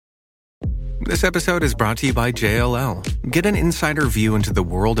This episode is brought to you by JLL. Get an insider view into the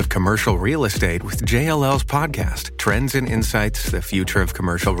world of commercial real estate with JLL's podcast, Trends and Insights, the Future of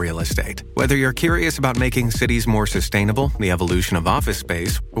Commercial Real Estate. Whether you're curious about making cities more sustainable, the evolution of office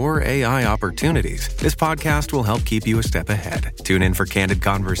space, or AI opportunities, this podcast will help keep you a step ahead. Tune in for candid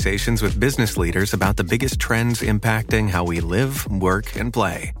conversations with business leaders about the biggest trends impacting how we live, work, and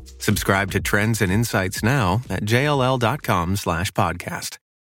play. Subscribe to Trends and Insights now at jll.com/podcast.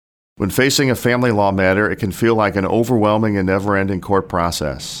 When facing a family law matter, it can feel like an overwhelming and never-ending court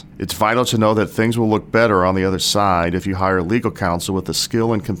process. It's vital to know that things will look better on the other side if you hire legal counsel with the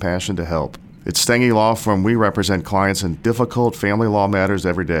skill and compassion to help. At Stengy Law Firm, we represent clients in difficult family law matters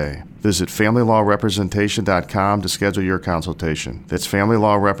every day. Visit FamilyLawRepresentation.com to schedule your consultation. That's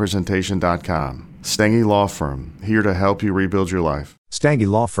FamilyLawRepresentation.com. Stengy Law Firm, here to help you rebuild your life. Stengy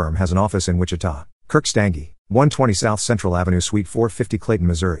Law Firm has an office in Wichita. Kirk Stengy, 120 South Central Avenue, Suite 450, Clayton,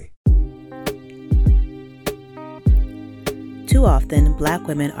 Missouri. Too often, Black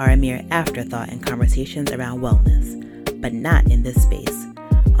women are a mere afterthought in conversations around wellness, but not in this space.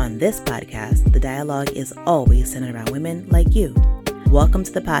 On this podcast, the dialogue is always centered around women like you. Welcome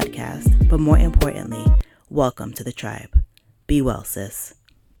to the podcast, but more importantly, welcome to the tribe. Be well, sis.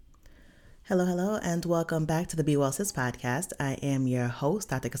 Hello, and welcome back to the Be Well, Sis podcast. I am your host,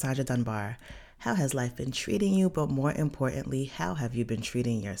 Dr. Cassandra Dunbar. How has life been treating you? But more importantly, how have you been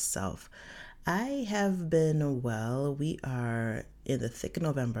treating yourself? I have been well. We are in the thick of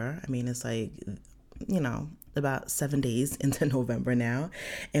November. I mean, it's like, about 7 days into November now.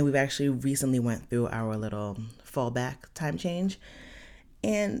 And we've actually recently went through our little fallback time change.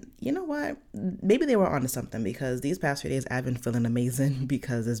 And you know what? Maybe they were onto something, because these past few days I've been feeling amazing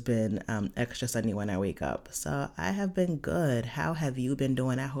because it's been extra sunny when I wake up. So I have been good. How have you been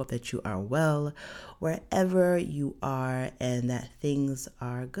doing? I hope that you are well wherever you are and that things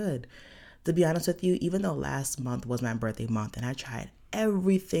are good. To be honest with you, even though last month was my birthday month and I tried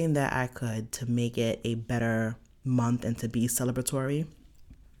everything that I could to make it a better month and to be celebratory,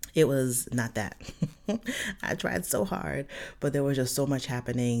 it was not that. I tried so hard, but there was just so much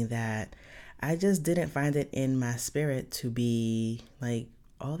happening that I just didn't find it in my spirit to be like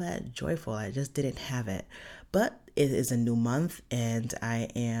all that joyful. I just didn't have it. But it is a new month and I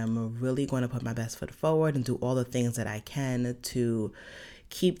am really going to put my best foot forward and do all the things that I can to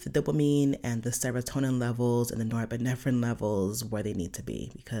keep the dopamine and the serotonin levels and the norepinephrine levels where they need to be,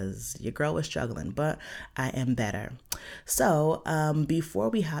 because your girl was struggling, but I am better. So before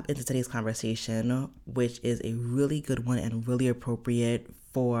we hop into today's conversation, which is a really good one and really appropriate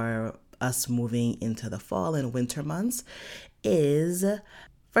for us moving into the fall and winter months, is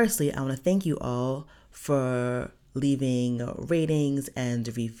firstly, I want to thank you all for leaving ratings and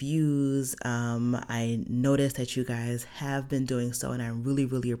reviews. I noticed that you guys have been doing so, and I really,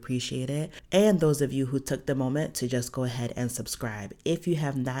 really appreciate it. And those of you who took the moment to just go ahead and subscribe. If you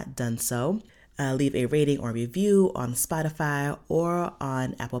have not done so, leave a rating or review on Spotify or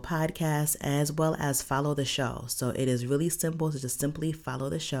on Apple Podcasts, as well as follow the show. So it is really simple to just simply follow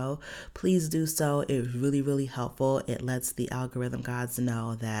the show. Please do so. It's really, really helpful. It lets the algorithm gods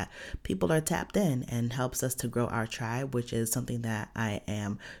know that people are tapped in and helps us to grow our tribe, which is something that I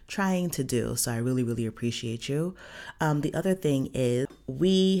am trying to do. So I really, really appreciate you. The other thing is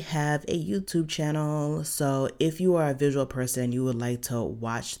we have a YouTube channel. So if you are a visual person, you would like to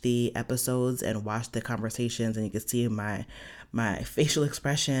watch the episodes and watch the conversations, and you can see my facial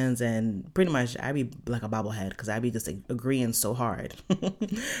expressions, and pretty much I be like a bobblehead because I be just agreeing so hard.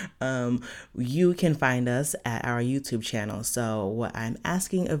 You can find us at our YouTube channel. So what I'm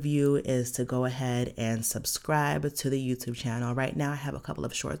asking of you is to go ahead and subscribe to the YouTube channel. Right now I have a couple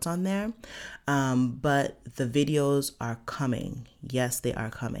of shorts on there, but the videos are coming. Yes, they are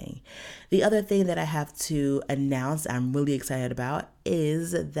coming. The other thing that I have to announce I'm really excited about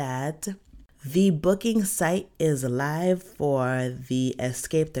is that the booking site is live for the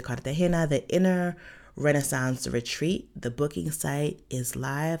Escape de Cartagena, the Inner Renaissance Retreat. The booking site is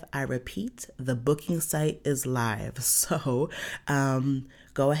live. I repeat, the booking site is live. So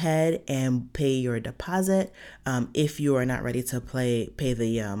go ahead and pay your deposit. If you are not ready to pay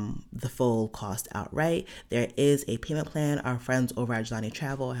the full cost outright, there is a payment plan. Our friends over at Johnny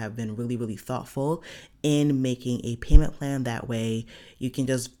Travel have been really, really thoughtful in making a payment plan. That way you can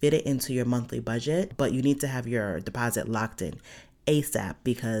just fit it into your monthly budget, but you need to have your deposit locked in ASAP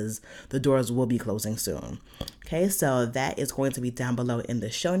because the doors will be closing soon. Okay, so that is going to be down below in the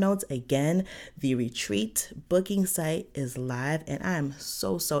show notes. Again, the retreat booking site is live and I'm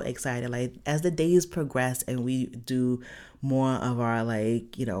so excited. Like as the days progress and we do more of our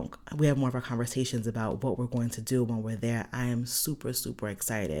we have more of our conversations about what we're going to do when we're there. I am super, super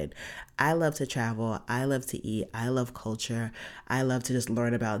excited. I love to travel. I love to eat. I love culture. I love to just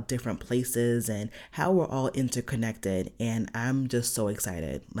learn about different places and how we're all interconnected. And I'm just so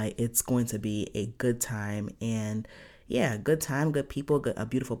excited. Like, it's going to be a good time. And yeah, good time, good people, a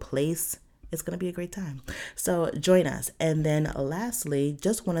beautiful place. It's going to be a great time. So join us. And then lastly,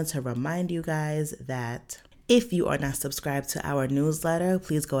 just wanted to remind you guys that if you are not subscribed to our newsletter,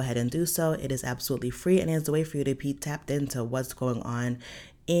 please go ahead and do so. It is absolutely free and it's a way for you to be tapped into what's going on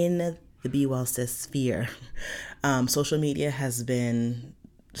in the Be Well Sis sphere. Social media has been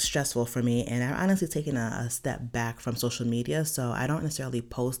stressful for me, and I've honestly taken a step back from social media, so I don't necessarily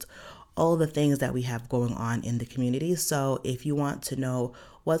post all the things that we have going on in the community. So if you want to know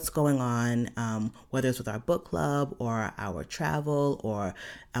what's going on, whether it's with our book club or our travel or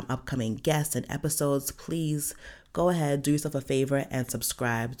upcoming guests and episodes, please go ahead, do yourself a favor and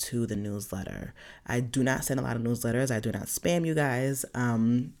subscribe to the newsletter. I do not send a lot of newsletters. I do not spam you guys.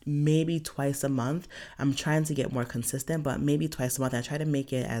 Maybe twice a month. I'm trying to get more consistent, but maybe twice a month. I try to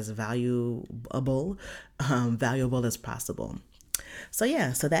make it as valuable as possible. So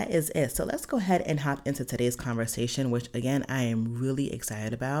yeah, so that is it. So let's go ahead and hop into today's conversation, which again, I am really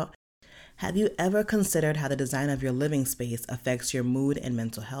excited about. Have you ever considered how the design of your living space affects your mood and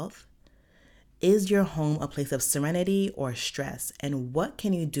mental health? Is your home a place of serenity or stress? And what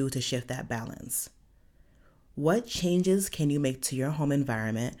can you do to shift that balance? What changes can you make to your home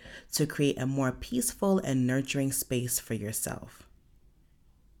environment to create a more peaceful and nurturing space for yourself?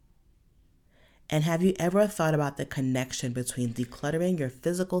 And have you ever thought about the connection between decluttering your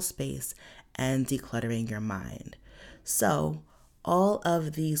physical space and decluttering your mind? So, all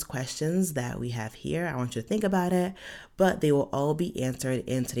of these questions that we have here, I want you to think about it, but they will all be answered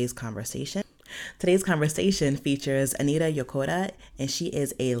in today's conversation. Today's conversation features Anita Yokota, and she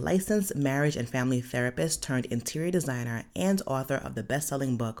is a licensed marriage and family therapist turned interior designer and author of the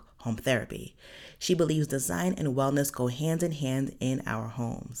best-selling book, Home Therapy. She believes design and wellness go hand in hand in our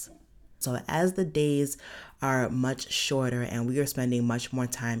homes. So as the days are much shorter and we are spending much more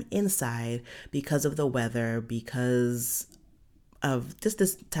time inside because of the weather, because of just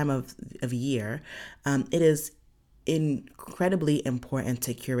this time of year, it is incredibly important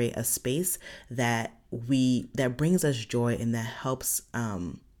to curate a space that brings us joy and that helps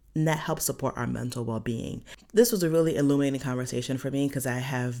support our mental well-being. This was a really illuminating conversation for me because I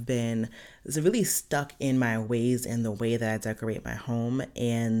have been really stuck in my ways and the way that I decorate my home,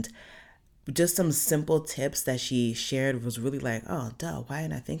 and just some simple tips that she shared was really like, oh, duh, why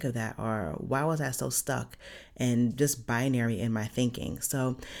didn't I think of that? Or why was I so stuck and just binary in my thinking?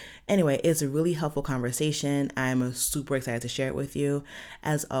 So anyway, it's a really helpful conversation. I'm super excited to share it with you.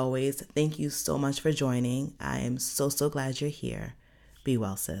 As always, thank you so much for joining. I am so, so glad you're here. Be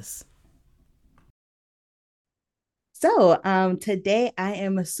well, sis. So today I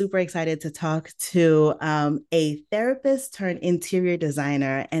am super excited to talk to a therapist turned interior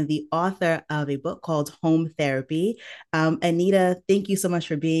designer and the author of a book called Home Therapy. Anita, thank you so much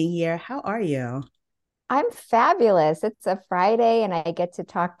for being here. How are you? I'm fabulous. It's a Friday and I get to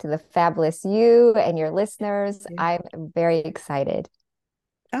talk to the fabulous you and your listeners. I'm very excited.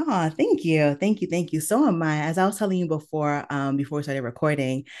 Oh, thank you. Thank you. Thank you. So am I. As I was telling you before we started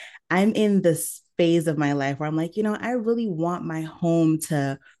recording, I'm in this phase of my life where I'm like, I really want my home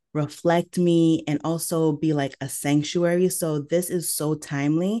to reflect me and also be like a sanctuary. So this is so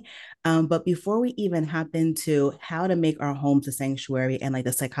timely. But before we even hop into how to make our homes a sanctuary and like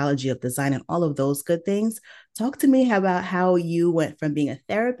the psychology of design and all of those good things, talk to me about how you went from being a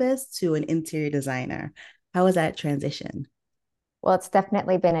therapist to an interior designer. How was that transition? Well, it's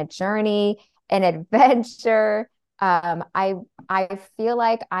definitely been a journey, an adventure. I feel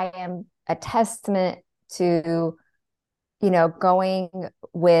like I am a testament to, going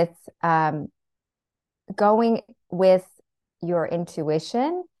with your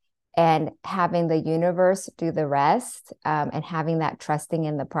intuition and having the universe do the rest, and having that trusting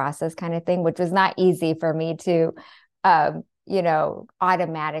in the process kind of thing, which was not easy for me to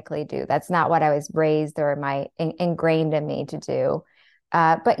automatically do. That's not what I was raised or ingrained in me to do.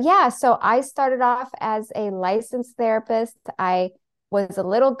 But yeah, so I started off as a licensed therapist. I was a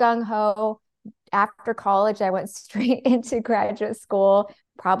little gung-ho. After college, I went straight into graduate school,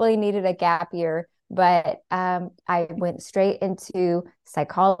 probably needed a gap year, but I went straight into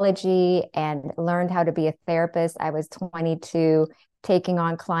psychology and learned how to be a therapist. I was 22, taking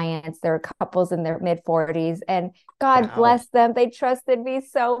on clients. There were couples in their mid-40s, and God bless them. They trusted me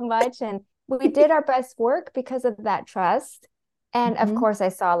so much, and we did our best work because of that trust. And of course, I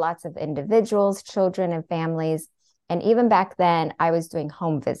saw lots of individuals, children, and families. And even back then, I was doing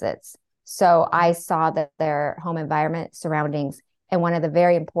home visits. So I saw that their home environment, surroundings. And one of the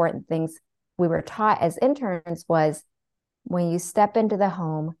very important things we were taught as interns was when you step into the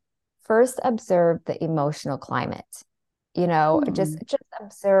home, first observe the emotional climate. Just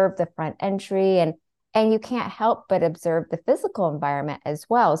observe the front entry, and you can't help but observe the physical environment as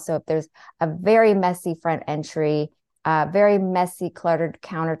well. So if there's a very messy front entry, very messy cluttered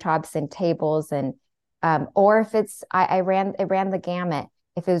countertops and tables, and or if it ran the gamut.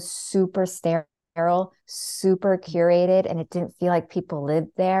 If it was super sterile, super curated, and it didn't feel like people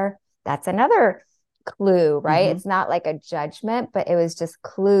lived there, that's another clue, right? It's not like a judgment, but it was just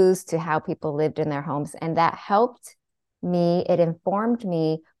clues to how people lived in their homes. And that helped me. It informed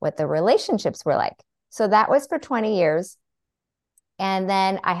me what the relationships were like. So that was for 20 years. And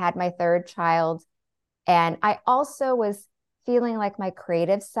then I had my third child. And I also was feeling like my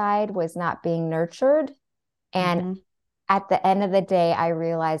creative side was not being nurtured. And at the end of the day, I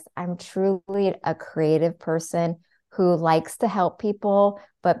realized I'm truly a creative person who likes to help people,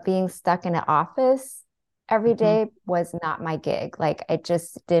 but being stuck in an office every day was not my gig. Like, it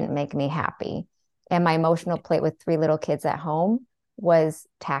just didn't make me happy. And my emotional plate with 3 little kids at home was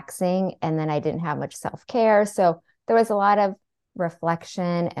taxing. And then I didn't have much self-care. So there was a lot of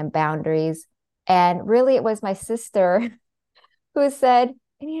reflection and boundaries. And really, it was my sister who said,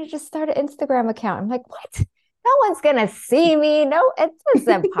 "I need to just start an Instagram account." I'm like, "What? No one's going to see me. No, it's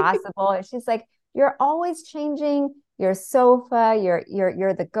impossible." And she's like, "You're always changing your sofa.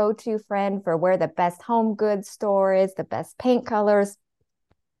 You're the go-to friend for where the best home goods store is, the best paint colors.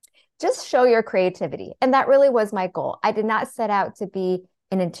 Just show your creativity." And that really was my goal. I did not set out to be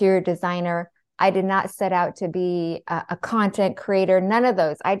an interior designer. I did not set out to be a content creator. None of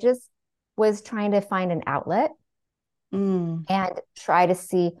those. I just was trying to find an outlet and try to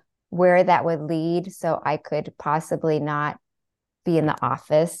see where that would lead so I could possibly not be in the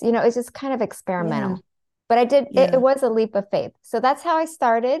office. It's just kind of experimental. But I did, it was a leap of faith. So that's how I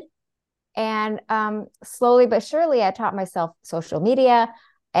started. And slowly but surely, I taught myself social media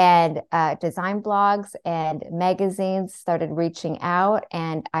and design blogs, and magazines started reaching out.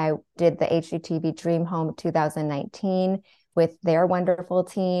 And I did the HGTV Dream Home 2019 with their wonderful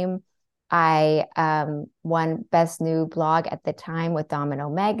team. I won Best New Blog at the time with Domino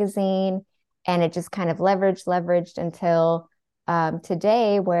Magazine. And it just kind of leveraged until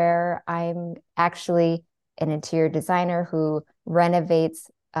today, where I'm actually an interior designer who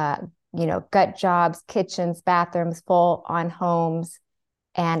renovates, gut jobs, kitchens, bathrooms, full on homes.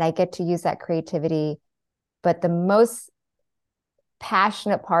 And I get to use that creativity. But the most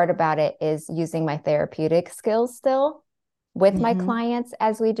passionate part about it is using my therapeutic skills still with my clients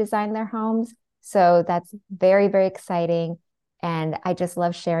as we design their homes. So that's very, very exciting. And I just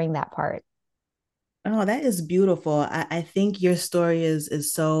love sharing that part. Oh, that is beautiful. I think your story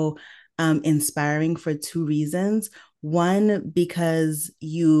is so inspiring for 2 reasons. One, because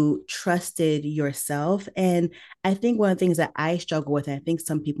you trusted yourself. And I think one of the things that I struggle with, and I think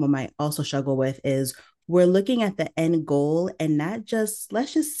some people might also struggle with, is we're looking at the end goal and not just,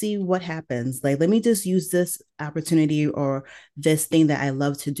 let's just see what happens. Like, let me just use this opportunity or this thing that I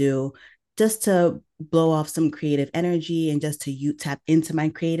love to do just to blow off some creative energy and just to tap into my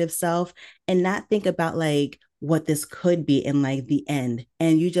creative self, and not think about like what this could be in like the end.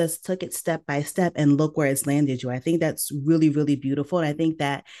 And you just took it step by step and look where it's landed you. I think that's really, really beautiful. And I think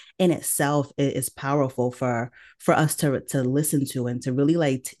that in itself is powerful for us to listen to and to really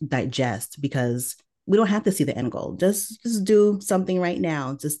like digest, because we don't have to see the end goal. Just do something right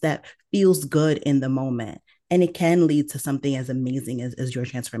now, just that feels good in the moment. And it can lead to something as amazing as your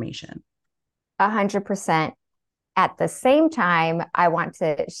transformation. 100%. At the same time, I want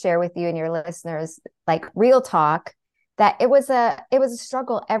to share with you and your listeners, like, real talk, that it was a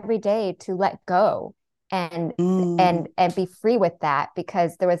struggle every day to let go and be free with that,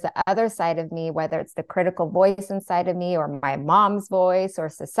 because there was the other side of me, whether it's the critical voice inside of me or my mom's voice or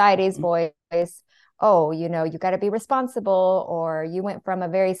society's voice. Oh, you got to be responsible, or you went from a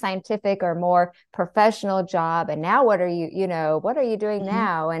very scientific or more professional job, and now what are you doing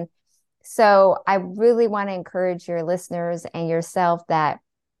now? And so I really want to encourage your listeners and yourself that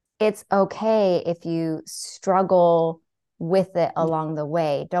it's okay if you struggle with it along the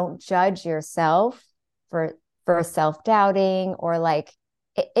way. Don't judge yourself for self-doubting, or like,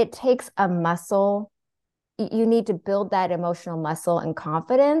 it takes a muscle. You need to build that emotional muscle and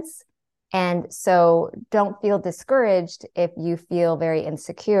confidence. And so don't feel discouraged if you feel very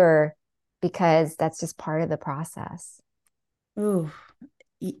insecure, because that's just part of the process. Ooh,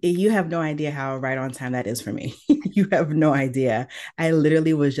 you have no idea how right on time that is for me. You have no idea. I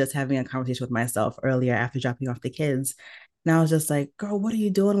literally was just having a conversation with myself earlier after dropping off the kids. And I was just like, girl, what are you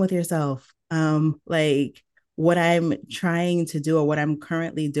doing with yourself? Like what I'm trying to do or what I'm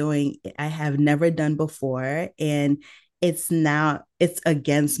currently doing, I have never done before. And it's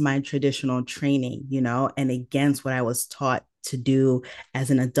against my traditional training, and against what I was taught to do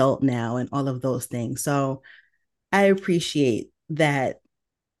as an adult now and all of those things. So I appreciate that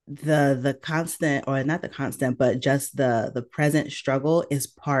the constant, or not the constant, but just the present struggle is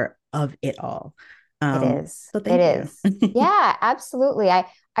part of it all. It is. So It thank you. is. Yeah, absolutely.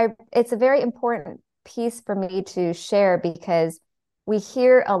 It's a very important piece for me to share because we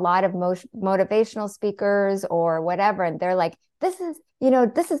hear a lot of motivational speakers or whatever, and they're like, this is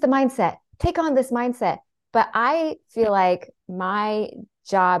the mindset. Take on this mindset. But I feel like my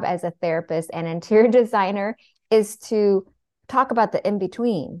job as a therapist and interior designer is to talk about the in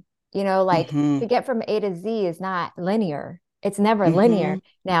between. Like Mm-hmm. to get from A to Z is not linear. It's never Mm-hmm. linear.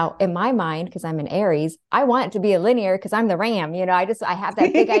 Now, in my mind, because I'm an Aries, I want it to be a linear because I'm the Ram. I have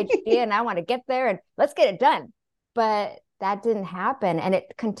that big idea and I want to get there and let's get it done. But that didn't happen. And it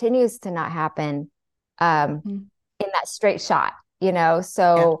continues to not happen Mm-hmm. in that straight shot, Yeah.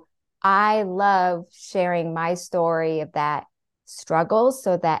 So I love sharing my story of that struggle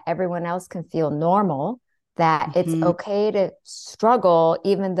so that everyone else can feel normal, that it's Mm-hmm. okay to struggle,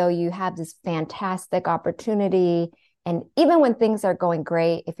 even though you have this fantastic opportunity. And even when things are going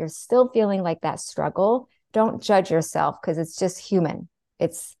great, if you're still feeling like that struggle, don't judge yourself because it's just human.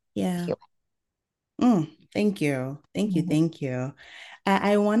 It's Yeah. human. Thank you. Thank you. Mhm. Thank you.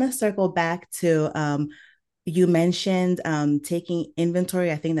 I want to circle back to you mentioned taking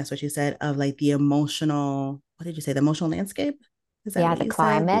inventory. I think that's what you said, of like the emotional, what did you say? The emotional landscape? Is that Yeah, what the you said?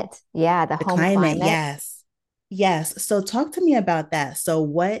 climate. Yeah, the The home climate, climate. yes. Yes. So talk to me about that. So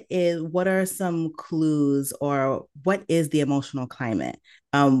what are some clues, or what is the emotional climate?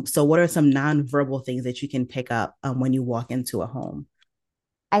 So what are some nonverbal things that you can pick up when you walk into a home?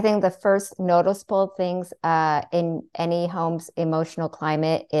 I think the first noticeable things in any home's emotional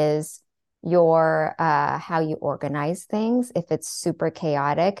climate is your how you organize things. If it's super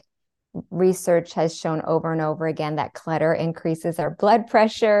chaotic, research has shown over and over again that clutter increases our blood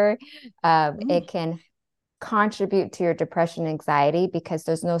pressure. Ooh. It can contribute to your depression, anxiety because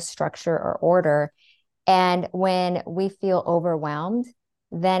there's no structure or order. And when we feel overwhelmed,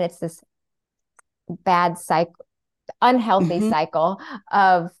 then it's this bad cycle, unhealthy Mm-hmm. cycle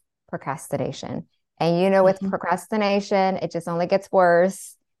of procrastination. And with Mm-hmm. procrastination, it just only gets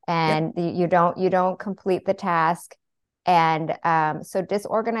worse, Yep. and you don't complete the task. And so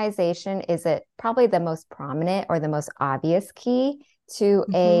disorganization is probably the most prominent or the most obvious key to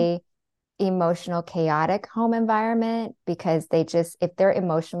Mm-hmm. a emotional chaotic home environment because if they're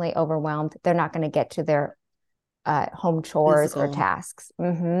emotionally overwhelmed, they're not going to get to their home chores or Physical. tasks.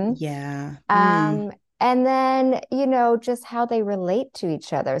 Mm-hmm. Yeah. Mm. Um, and then, just how they relate to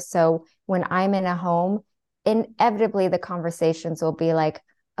each other. So when I'm in a home, inevitably the conversations will be like,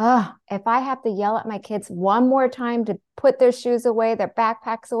 oh, if I have to yell at my kids one more time to put their shoes away, their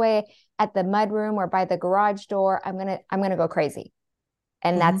backpacks away at the mudroom or by the garage door, I'm gonna go crazy.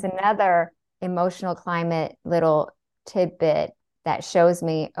 And Mm-hmm. that's another emotional climate little tidbit that shows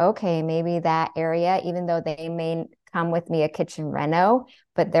me, okay, maybe that area, even though they may come with me a kitchen reno,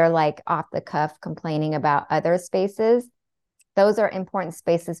 but they're like off the cuff complaining about other spaces. Those are important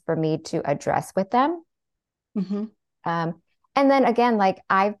spaces for me to address with them. Mm-hmm. Um, and then again, like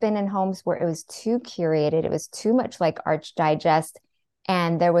I've been in homes where it was too curated, it was too much like Arch Digest,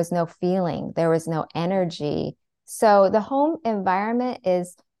 and there was no feeling, there was no energy. So the home environment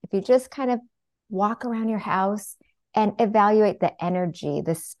is, if you just kind of walk around your house and evaluate the energy,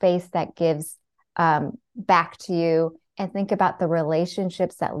 the space that gives back to you, and think about the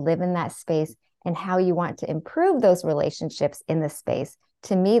relationships that live in that space and how you want to improve those relationships in the space.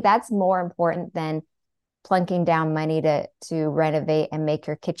 To me, that's more important than plunking down money to renovate and make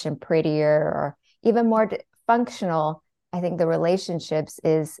your kitchen prettier or even more functional. I think the relationships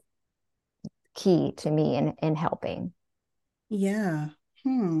is key to me in helping. Yeah.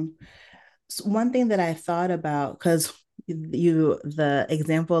 Hmm. So one thing that I thought about, because the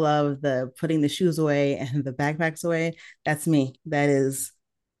example of the putting the shoes away and the backpacks away, that's me. That is,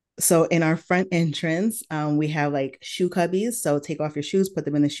 so in our front entrance, we have like shoe cubbies. So take off your shoes, put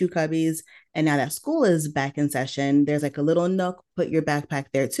them in the shoe cubbies. And now that school is back in session, there's like a little nook, put your backpack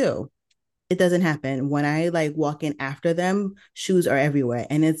there too. It doesn't happen. When I like walk in after them, shoes are everywhere.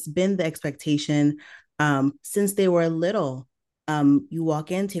 And it's been the expectation since they were little. You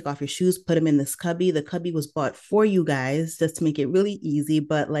walk in, take off your shoes, put them in this cubby. The cubby was bought for you guys just to make it really easy,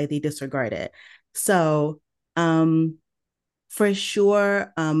 but like they disregard it. So Um, for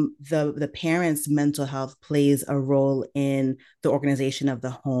sure, the parents' mental health plays a role in the organization of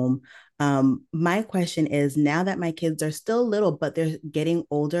the home. My question is, now that my kids are still little, but they're getting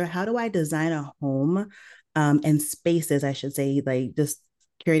older, how do I design a home, and spaces, I should say, like just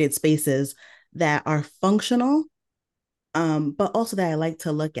curated spaces that are functional, but also that I like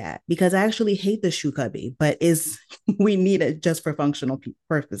to look at, because I actually hate the shoe cubby, but is we need it just for functional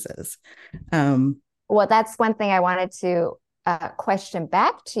purposes. Um, Well, that's one thing I wanted to question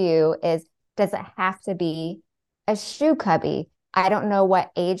back to you is, does it have to be a shoe cubby? I don't know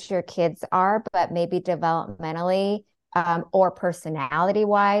what age your kids are, but maybe developmentally, or personality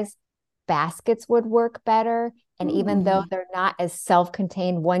wise, baskets would work better. And even though ooh, they're not as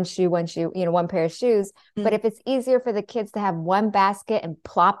self-contained, one shoe, one pair of shoes, but mm, if it's easier for the kids to have one basket and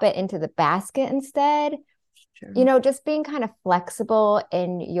plop it into the basket instead, sure. just being kind of flexible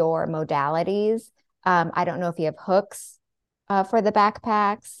in your modalities. I don't know if you have hooks for the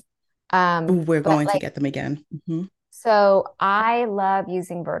backpacks, We're but going to like, get them again. Mhm. so I love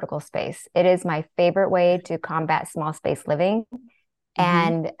using vertical space. It is my favorite way to combat small space living.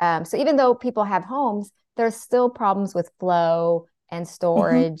 Mhm. And so even though people have homes, there's still problems with flow and Mhm.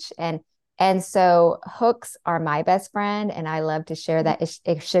 storage. And so hooks are my best friend. And I love to share that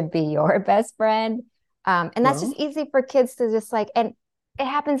it should be your best friend. And that's just Well, easy for kids to just like, and it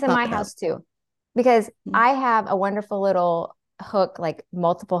happens in my pop up. house too, because Mhm. I have a wonderful little hook, like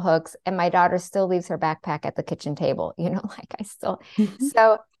multiple hooks, and my daughter still leaves her backpack at the kitchen table, like I still, Mhm.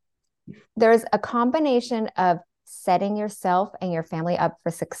 so there's a combination of setting yourself and your family up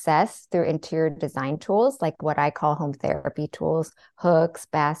for success through interior design tools, like what I call home therapy tools, hooks,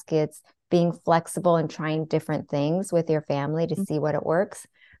 baskets, being flexible and trying different things with your family to see what it works.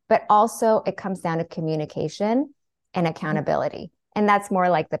 But also, it comes down to communication and accountability. And that's more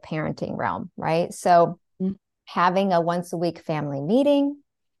like the parenting realm, right? So, Mhm. having a once a week family meeting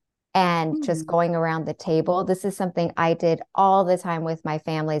and just Mhm. going around the table. This is something I did all the time with my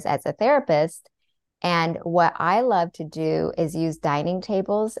families as a therapist. And what I love to do is use dining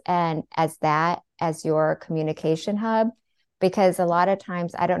tables and as your communication hub, because a lot of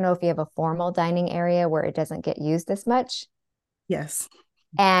times, I don't know if you have a formal dining area where it doesn't get used as much. Yes.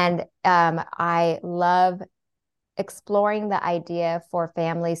 And I love exploring the idea for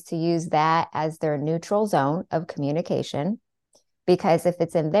families to use that as their neutral zone of communication, because if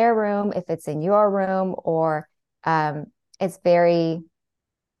it's in their room, if it's in your room, or um, it's very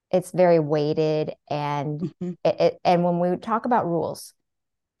weighted, and Mhm. and when we talk about rules,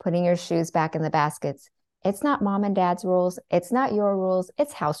 putting your shoes back in the baskets, it's not mom and dad's rules, it's not your rules,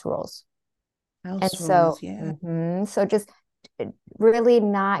 it's house rules. And House rules. so, Yeah. so just really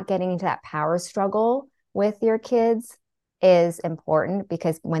not getting into that power struggle with your kids is important,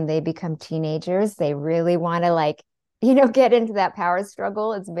 because when they become teenagers, they really want to get into that power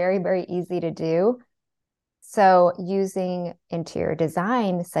struggle. It's very, very easy to do. So using interior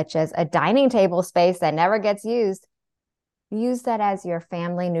design, such as a dining table space that never gets used, use that as your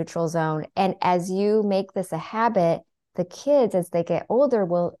family neutral zone. And as you make this a habit, the kids, as they get older,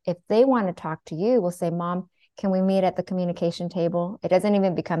 will, if they want to talk to you, will say, Mom, can we meet at the communication table? It doesn't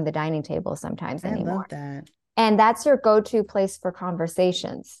even become the dining table sometimes I love anymore. that. And that's your go-to place for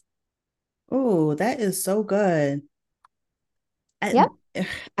conversations. Oh, that is so good. I, Yep.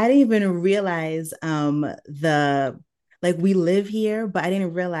 I didn't even realize the like we live here, but I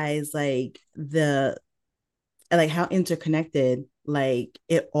didn't realize like how interconnected like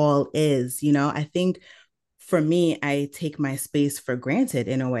it all is, you know? I think for me, I take my space for granted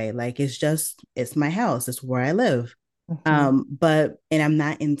in a way. Like it's my house, it's where I live. Mm-hmm. But and I'm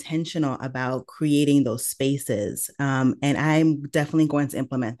not intentional about creating those spaces. And I'm definitely going to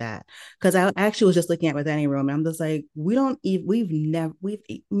implement that, because I actually was just looking at my dining room and I'm just like, we've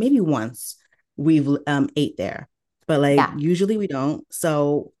maybe once we've ate there, but like Yeah. usually we don't.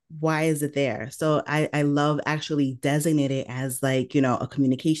 So why is it there? So I love actually designating it as like, a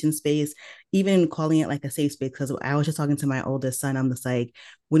communication space, even calling it like a safe space. Because I was just talking to my oldest son, I'm just like,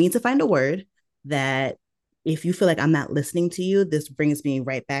 we need to find a word that if you feel like I'm not listening to you, this brings me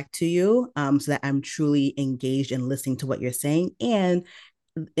right back to you, so that I'm truly engaged and listening to what you're saying. And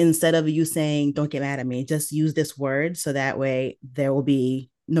instead of you saying, don't get mad at me, just use this word so that way there will be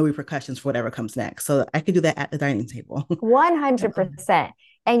no repercussions for whatever comes next. So I could do that at the dining table. 100%.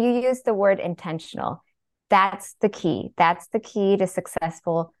 And you use the word intentional. That's the key. That's the key to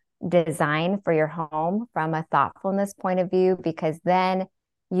successful design for your home from a thoughtfulness point of view, because then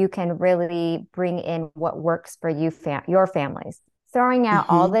you can really bring in what works for your families. Throwing out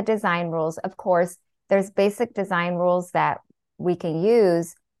all Mm-hmm. the design rules. Of course, there's basic design rules that we can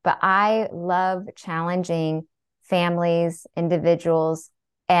use, but I love challenging families, individuals,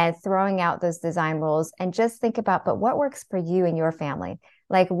 and throwing out those design rules and just think about, but what works for you and your family?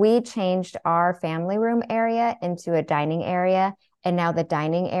 Like we changed our family room area into a dining area. And now the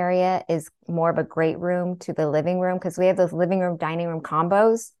dining area is more of a great room to the living room because we have those living room, dining room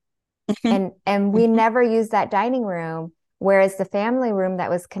combos. And we never use that dining room. Whereas the family room that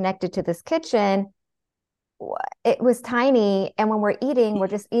was connected to this kitchen, it was tiny. And when we're eating, we're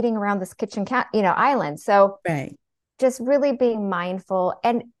just eating around this kitchen island. So Right. just really being mindful,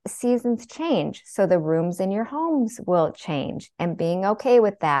 and seasons change. So the rooms in your homes will change and being okay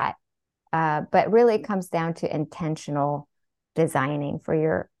with that. But really it comes down to intentional designing for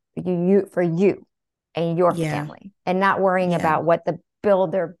you and your family, and not worrying about what the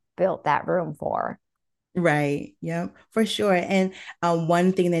builder built that room for. Right. Yeah, for sure. And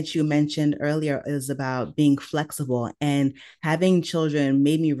one thing that you mentioned earlier is about being flexible, and having children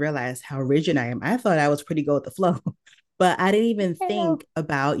made me realize how rigid I am. I thought I was pretty go with the flow, but I didn't even think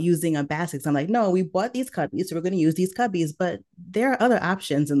about using a basket. So I'm like, no, we bought these cubbies, so we're going to use these cubbies, but there are other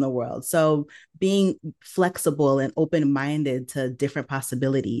options in the world. So being flexible and open-minded to different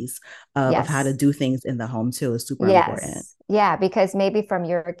possibilities of how to do things in the home too is super important. Yeah, because maybe from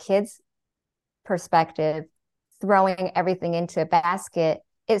your kids' perspective, throwing everything into a basket,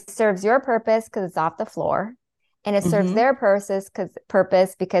 it serves your purpose because it's off the floor, and it serves their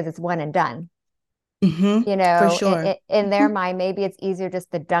purpose because it's one and done. For sure. In their mind, maybe it's easier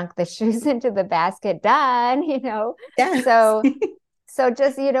just to dunk the shoes into the basket, done. Yes. So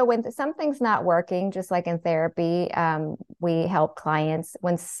just, when something's not working, just like in therapy, we help clients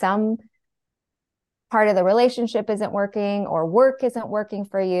when some part of the relationship isn't working or work isn't working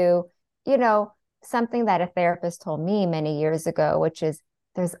for you. Something that a therapist told me many years ago, which is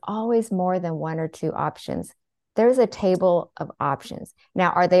there's always more than one or two options. There's a table of options.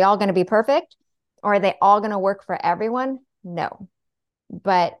 Now, are they all going to be perfect, or are they all going to work for everyone? No.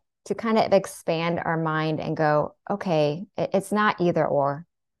 But to kind of expand our mind and go, okay, it's not either or.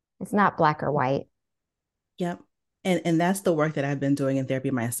 It's not black or white. Yep. And that's the work that I've been doing in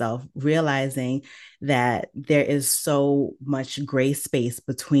therapy myself, realizing that there is so much gray space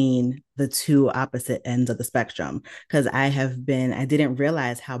between the two opposite ends of the spectrum. Because I didn't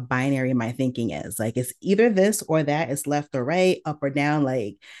realize how binary my thinking is. Like it's either this or that, it's left or right, up or down,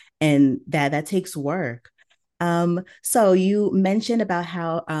 and that takes work. So you mentioned about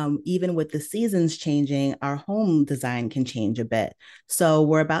how even with the seasons changing, our home design can change a bit. So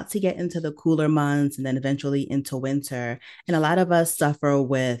we're about to get into the cooler months and then eventually into winter. And a lot of us suffer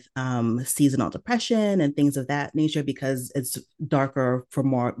with seasonal depression and things of that nature because it's darker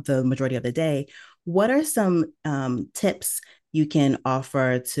for the majority of the day. What are some tips you can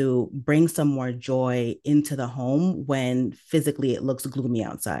offer to bring some more joy into the home when physically it looks gloomy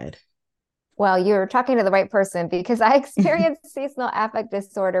outside? Well, you're talking to the right person because I experienced seasonal affect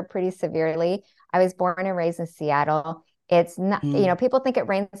disorder pretty severely. I was born and raised in Seattle. It's not, people think it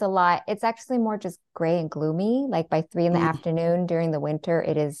rains a lot. It's actually more just gray and gloomy. Like by 3 p.m. during the winter,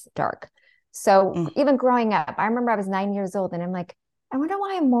 it is dark. So even growing up, I remember I was 9 years old and I'm like, I wonder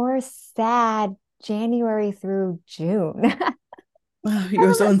why I'm more sad January through June.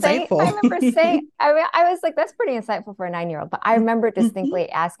 You're so insightful. I remember saying, I was like, that's pretty insightful for a 9-year-old. But I remember distinctly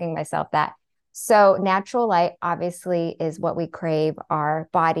asking myself that. So natural light obviously is what we crave. Our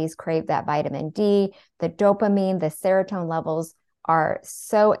bodies crave that vitamin D, the dopamine, the serotonin levels are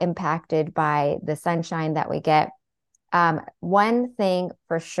so impacted by the sunshine that we get. One thing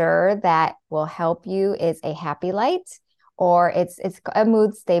for sure that will help you is a happy light, or it's a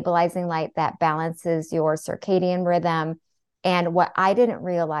mood stabilizing light that balances your circadian rhythm. And what I didn't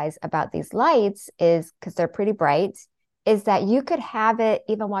realize about these lights is, because they're pretty bright, is that you could have it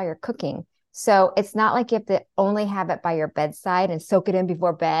even while you're cooking. So it's not like you have to only have it by your bedside and soak it in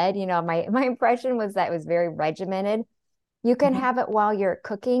before bed. My impression was that it was very regimented. You can have it while you're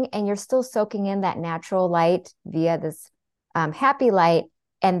cooking and you're still soaking in that natural light via this happy light.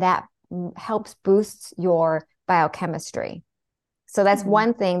 And that helps boost your biochemistry. So that's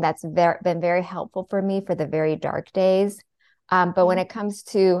one thing that's been very helpful for me for the very dark days. But when it comes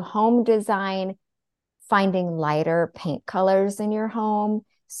to home design, finding lighter paint colors in your home.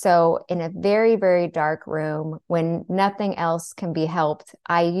 So in a very, very dark room, when nothing else can be helped,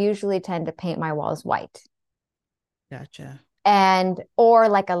 I usually tend to paint my walls white. Gotcha. Or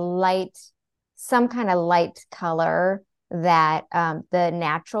like some kind of light color that the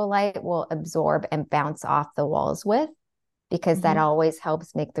natural light will absorb and bounce off the walls with, because that always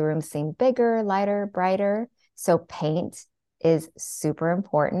helps make the room seem bigger, lighter, brighter. So paint is super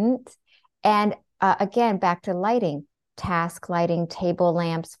important. And again, back to lighting. task lighting, table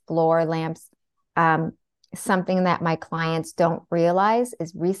lamps, floor lamps. Um, Something that my clients don't realize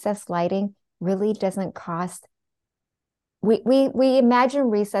is recessed lighting really doesn't cost. We imagine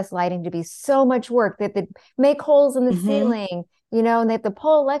recessed lighting to be so much work that they make holes in the Mm-hmm. ceiling, and they have to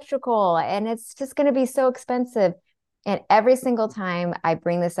pull electrical, and it's just going to be so expensive. And every single time I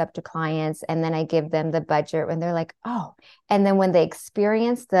bring this up to clients and then I give them the budget and they're like, oh, and then when they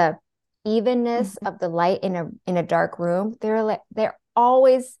experience the evenness Mm-hmm. of the light in a dark room, they're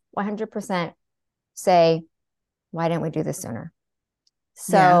always 100% say, why didn't we do this sooner?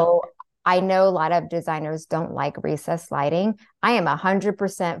 Yeah. So I know a lot of designers don't like recessed lighting. I am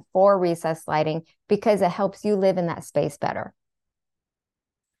 100% for recessed lighting because it helps you live in that space better.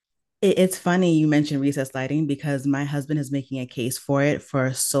 It's funny you mentioned recess lighting because my husband is making a case for it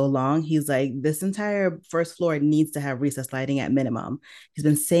for so long. He's like, this entire first floor needs to have recess lighting at minimum. He's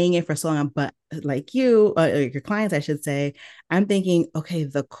been saying it for so long, but like you, your clients, I should say, I'm thinking, okay,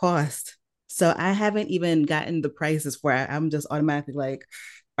 the cost. So I haven't even gotten the prices for it. I'm just automatically like,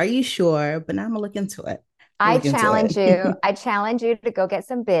 are you sure? But now I'm gonna look into it. I'm gonna I look into challenge you. it. I challenge you to go get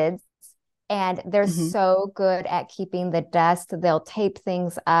some bids. And they're Mhm. so good at keeping the dust. They'll tape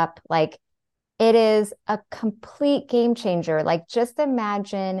things up. Like it is a complete game changer. Like just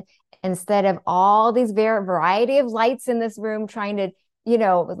imagine instead of all these variety of lights in this room trying to,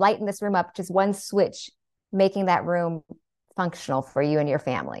 lighten this room up, just one switch, making that room functional for you and your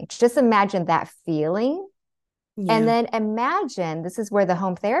family. Just imagine that feeling. And Yeah. then imagine this is where the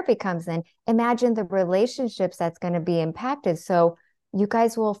home therapy comes in. Imagine the relationships that's going to be impacted. So you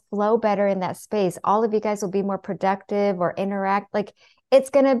guys will flow better in that space. All of you guys will be more productive or interact. Like it's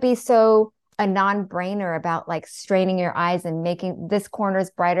going to be so a non-brainer about like straining your eyes and making this corner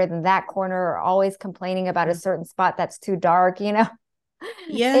is brighter than that corner, or always complaining about a certain spot that's too dark. Yeah,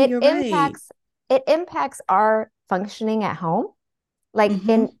 It you're right. impacts it impacts our functioning at home. Like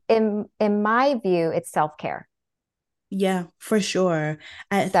Hmm. in my view, it's self-care. Yeah, for sure.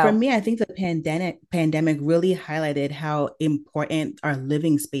 For So me, I think the pandemic really highlighted how important our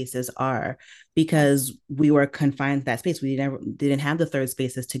living spaces are yes. because we were confined to that space. We never didn't have the third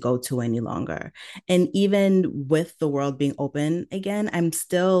spaces to go to any longer. And even with the world being open again, I'm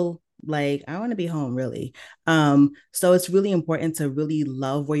still like, I want to be home really. So it's really important to really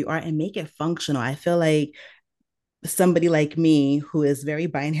love where you are and make it functional. I feel like somebody like me who is very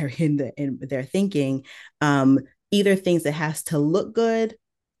binary in their thinking, um, either thinks it has to look good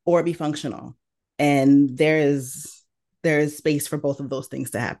or be functional, and there is space for both of those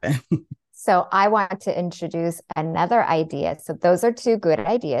things to happen. So I want to introduce another idea. So those are two good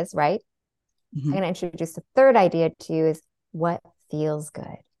ideas, right? I'm Mhm. going to introduce the third idea to you is what feels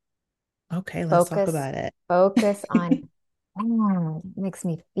good. Okay, let's talk Focus, about it. focus on, makes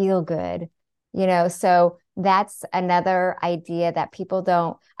me feel good. So that's another idea that people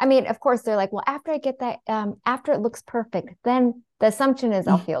don't. I mean, of course, they're like, well, after I get that, after it looks perfect, then the assumption is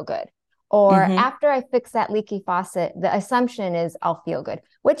I'll feel good. Or Mm-hmm. after I fix that leaky faucet, the assumption is I'll feel good,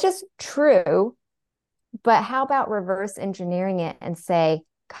 which is true. But how about reverse engineering it and say,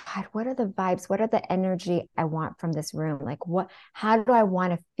 God, what are the vibes? What are the energy I want from this room? Like, how do I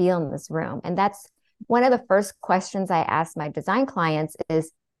want to feel in this room? And that's one of the first questions I ask my design clients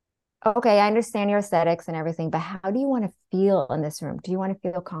is, okay, I understand your aesthetics and everything, but how do you want to feel in this room? Do you want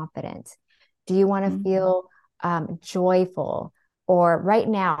to feel confident? Do you want to Mm-hmm. feel joyful? Or right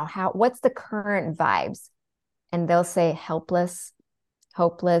now, what's the current vibes? And they'll say helpless,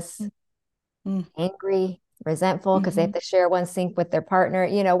 hopeless, angry, resentful because they Mm-hmm. have to share one sink with their partner,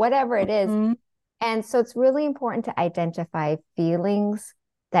 whatever it is. Mm-hmm. And so it's really important to identify feelings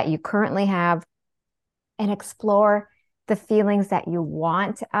that you currently have and explore the feelings that you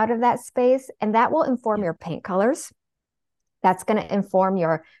want out of that space. And that will inform Yeah. your paint colors. That's going to inform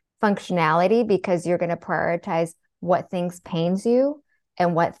your functionality because you're going to prioritize what things pains you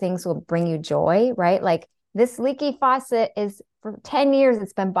and what things will bring you joy, right? Like this leaky faucet is for 10 years,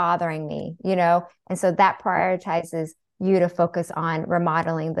 it's been bothering me. And so that prioritizes you to focus on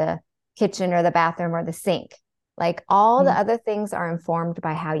remodeling the kitchen or the bathroom or the sink. Like all the other things are informed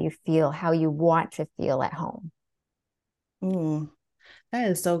by how you feel, how you want to feel at home. Ooh, that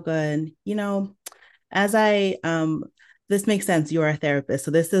is so good. As I this makes sense. You're a therapist,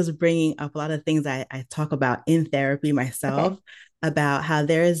 so this is bringing up a lot of things I talk about in therapy Okay. myself about how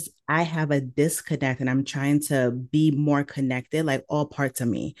I have a disconnect and I'm trying to be more connected, like all parts of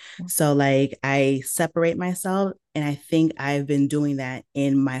me. So like I separate myself, and I think I've been doing that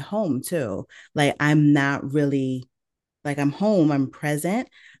in my home too. Like I'm not really like I'm home, I'm present,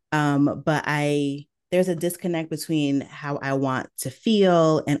 but I there's a disconnect between how I want to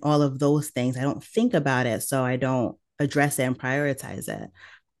feel and all of those things. I don't think about it, so I don't address it and prioritize it.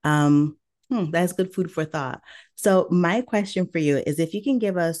 That's good food for thought. So my question for you is if you can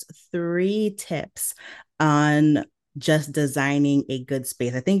give us 3 tips on just designing a good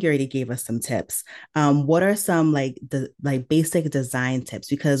space. I think you already gave us some tips. What are some like basic design tips?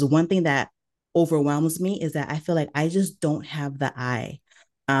 Because one thing that overwhelms me is that I feel like I just don't have the eye.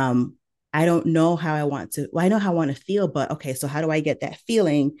 Um, I don't know how I want to, well, I know how I want to feel, but okay, so how do I get that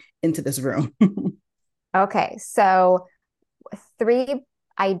feeling into this room? Okay, so 3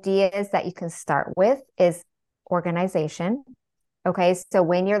 ideas that you can start with is organization. Okay, so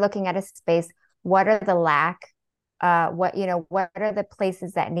when you're looking at a space, what are the what are the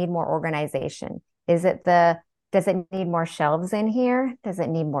places that need more organization? Does it need more shelves in here? Does it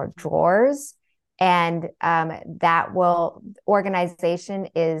need more drawers? And organization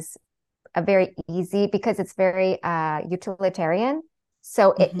is a very easy because it's very utilitarian.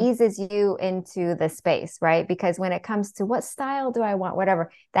 So it eases you into the space, right? Because when it comes to what style do I want,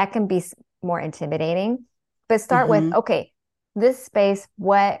 whatever, that can be more intimidating. But start with, okay, this space,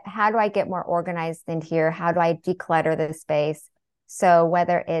 how do I get more organized in here? How do I declutter the space? So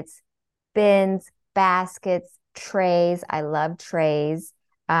whether it's bins, baskets, trays, I love trays.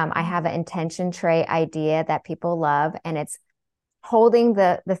 I have an intention tray idea that people love, and it's holding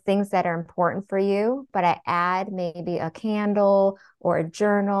the things that are important for you, but I add maybe a candle or a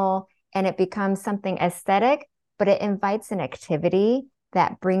journal, and it becomes something aesthetic, but it invites an activity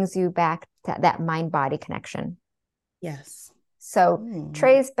that brings you back to that mind-body connection. Yes. So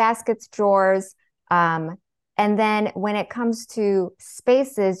trays, baskets, drawers. And then when it comes to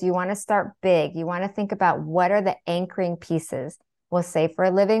spaces, you want to start big. You want to think about what are the anchoring pieces. We'll say for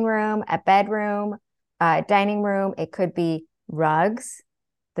a living room, a bedroom, a dining room, it could be rugs,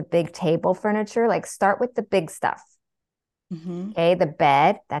 the big table furniture, like start with the big stuff. Okay, the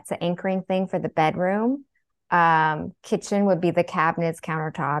bed, that's an anchoring thing for the bedroom. Kitchen would be the cabinets,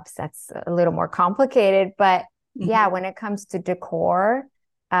 countertops. That's a little more complicated, but yeah, when it comes to decor,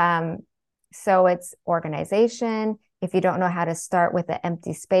 so it's organization. If you don't know how to start with an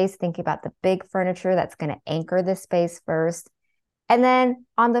empty space, think about the big furniture that's going to anchor the space first. And then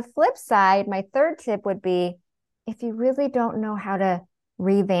on the flip side, my third tip would be, if you really don't know how to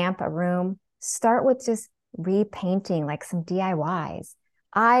revamp a room, start with just repainting, like some DIYs.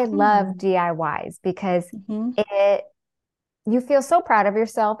 I love DIYs because you feel so proud of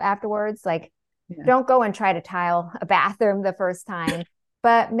yourself afterwards. Like, don't go and try to tile a bathroom the first time,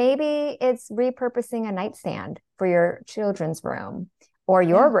 but maybe it's repurposing a nightstand for your children's room or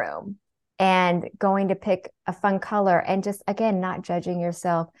your room, and going to pick a fun color, and just, again, not judging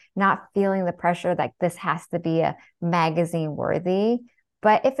yourself, not feeling the pressure like this has to be a magazine worthy.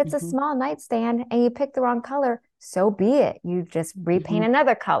 But if it's a small nightstand and you pick the wrong color, so be it. You just repaint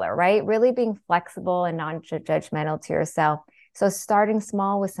another color, right? Really being flexible and non-judgmental to yourself. So starting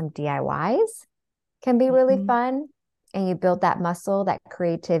small with some DIYs can be really fun, and you build that muscle, that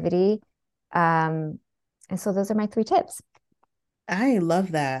creativity. And so those are my 3 tips. I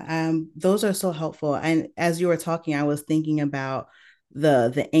love that. Those are so helpful. And as you were talking, I was thinking about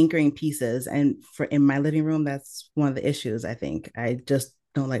the anchoring pieces. And for in my living room, that's one of the issues. I think I just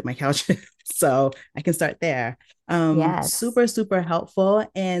don't like my couch. So I can start there. Yes. Super, super helpful.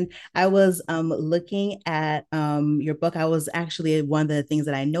 And I was looking at your book. I was actually, one of the things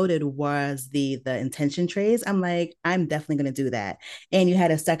that I noted was the intention trays. I'm like, I'm definitely going to do that. And you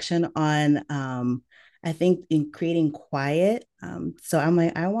had a section on I think in creating quiet. So I'm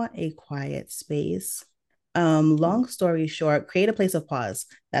like, I want a quiet space. Long story short, create a place of pause.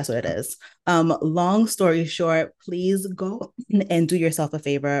 That's what it is. Long story short, please go and do yourself a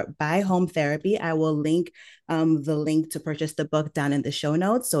favor. Buy Home Therapy. I will link the link to purchase the book down in the show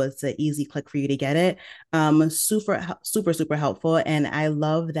notes, so it's an easy click for you to get it. Super, super, super helpful, and I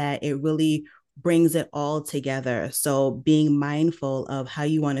love that it really brings it all together. So being mindful of how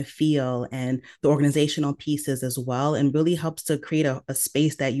you want to feel and the organizational pieces as well, and really helps to create a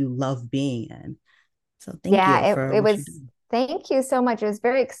space that you love being in. So thank you for it what you was, do. thank you so much. It was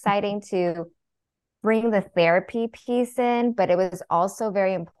very exciting to bring the therapy piece in, but it was also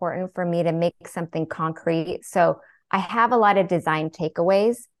very important for me to make something concrete. So I have a lot of design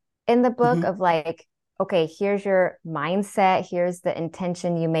takeaways in the book of like, okay, here's your mindset, here's the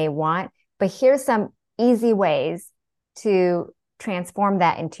intention you may want, but here's some easy ways to transform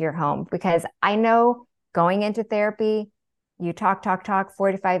that into your home. Because I know going into therapy, you talk,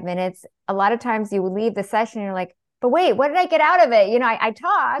 45 minutes. A lot of times you leave the session and you're like, but wait, what did I get out of it? You know, I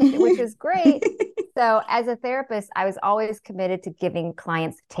talked, which is great. So as a therapist, I was always committed to giving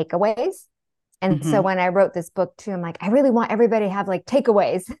clients takeaways. And so when I wrote this book too, I'm like, I really want everybody to have like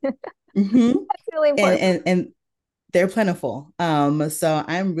takeaways. That's really important. And they're plentiful. So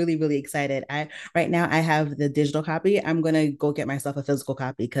I'm really, really excited. I right now I have the digital copy. I'm gonna go get myself a physical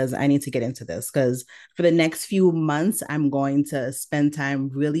copy because I need to get into this. Because for the next few months, I'm going to spend time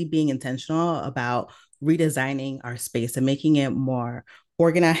really being intentional about redesigning our space and making it more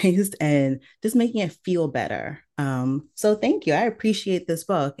organized and just making it feel better. So thank you. I appreciate this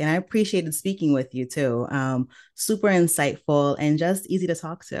book and I appreciated speaking with you too. Super insightful and just easy to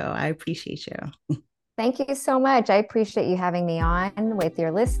talk to. I appreciate you. Thank you so much. I appreciate you having me on with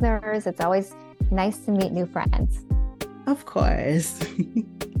your listeners. It's always nice to meet new friends. Of course.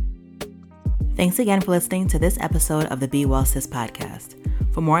 Thanks again for listening to this episode of the Be Well Sis podcast.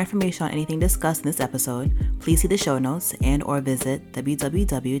 For more information on anything discussed in this episode, please see the show notes and or visit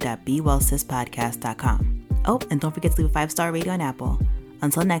www.bewellsispodcast.com. Oh, and don't forget to leave a 5-star rating on Apple.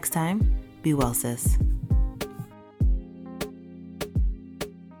 Until next time, be well, sis.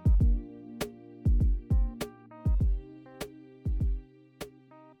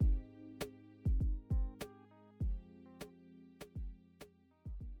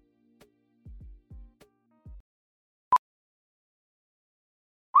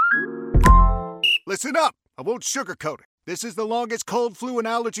 Listen up! I won't sugarcoat it. This is the longest cold, flu, and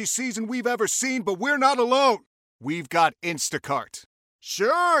allergy season we've ever seen, but we're not alone. We've got Instacart.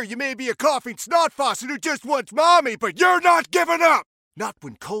 Sure, you may be a coughing snot faucet who just wants mommy, but you're not giving up! Not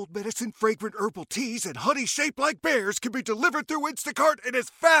when cold medicine, fragrant herbal teas, and honey shaped like bears can be delivered through Instacart in as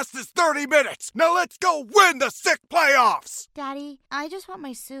fast as 30 minutes! Now let's go win the sick playoffs! Daddy, I just want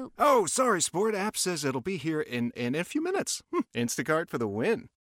my soup. Oh, sorry, Sport. App says it'll be here in a few minutes. Instacart for the win.